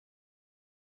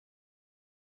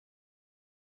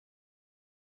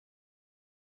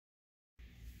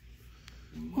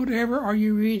Whatever are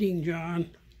you reading, John?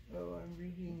 Oh, I'm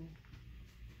reading.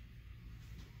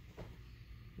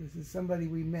 This is somebody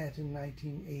we met in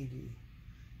 1980.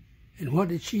 And what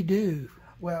did she do?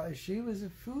 Well, she was a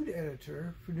food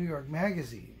editor for New York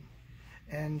Magazine.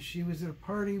 And she was at a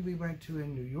party we went to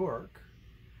in New York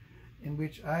in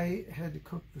which I had to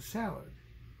cook the salad.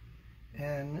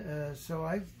 And so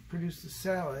I produced the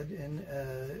salad, and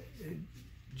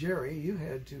Jerry, you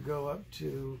had to go up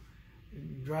to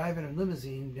drive in a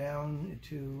limousine down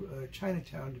to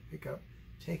Chinatown to pick up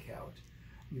takeout.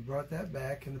 You brought that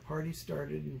back, and the party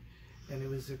started, and it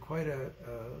was quite a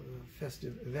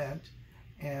festive event,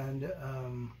 and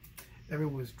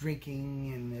everyone was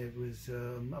drinking, and it was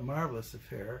a marvelous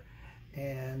affair.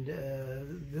 And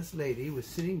this lady was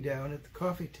sitting down at the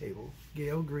coffee table.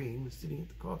 Gael Greene was sitting at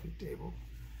the coffee table,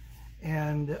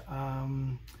 and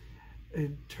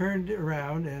it turned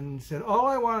around and said, "All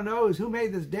I want to know is who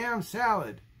made this damn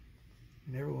salad."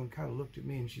 And everyone kind of looked at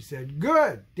me, and she said,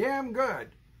 "Good, damn good."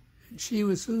 And she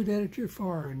was food editor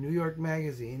for New York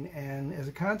Magazine, and as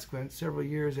a consequence, several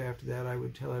years after that, I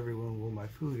would tell everyone, well, my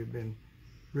food had been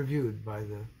reviewed by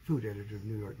the food editor of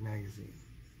New York Magazine.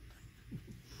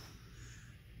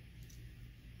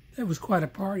 That was quite a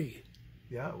party.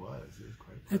 Yeah, it was. It was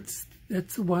quite a party.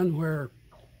 That's the one where.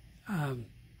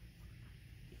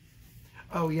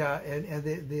 Oh yeah, and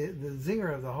the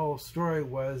zinger of the whole story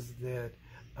was that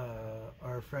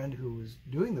our friend who was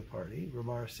doing the party,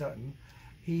 Ramar Sutton,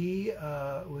 he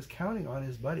was counting on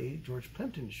his buddy George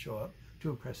Plimpton to show up to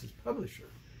impress his publisher.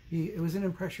 It was an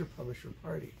impress your publisher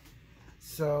party.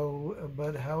 So,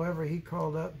 but however,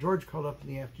 George called up in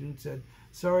the afternoon and said,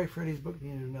 "Sorry, Freddie's booked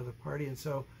me into another party," and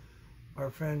so our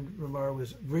friend Ramar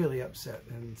was really upset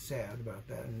and sad about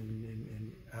that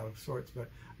and out of sorts.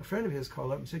 But a friend of his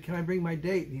called up and said, "Can I bring my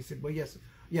date?" And he said, "Well, yes,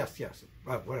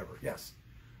 whatever, yes."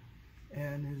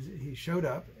 And he showed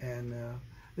up, and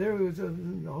there was a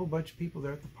whole bunch of people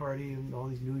there at the party, and all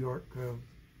these New York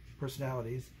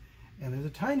personalities. And there's a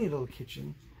tiny little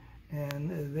kitchen,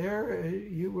 and there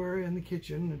you were in the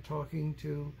kitchen talking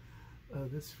to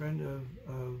this friend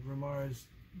of Ramar's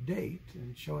date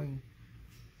and showing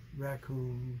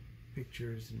raccoon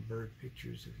pictures and bird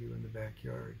pictures of you in the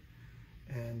backyard.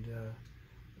 And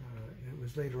it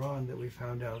was later on that we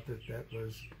found out that that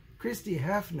was Christy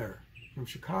Hafner from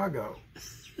Chicago.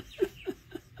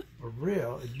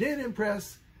 It did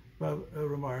impress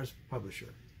Ramar's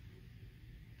publisher.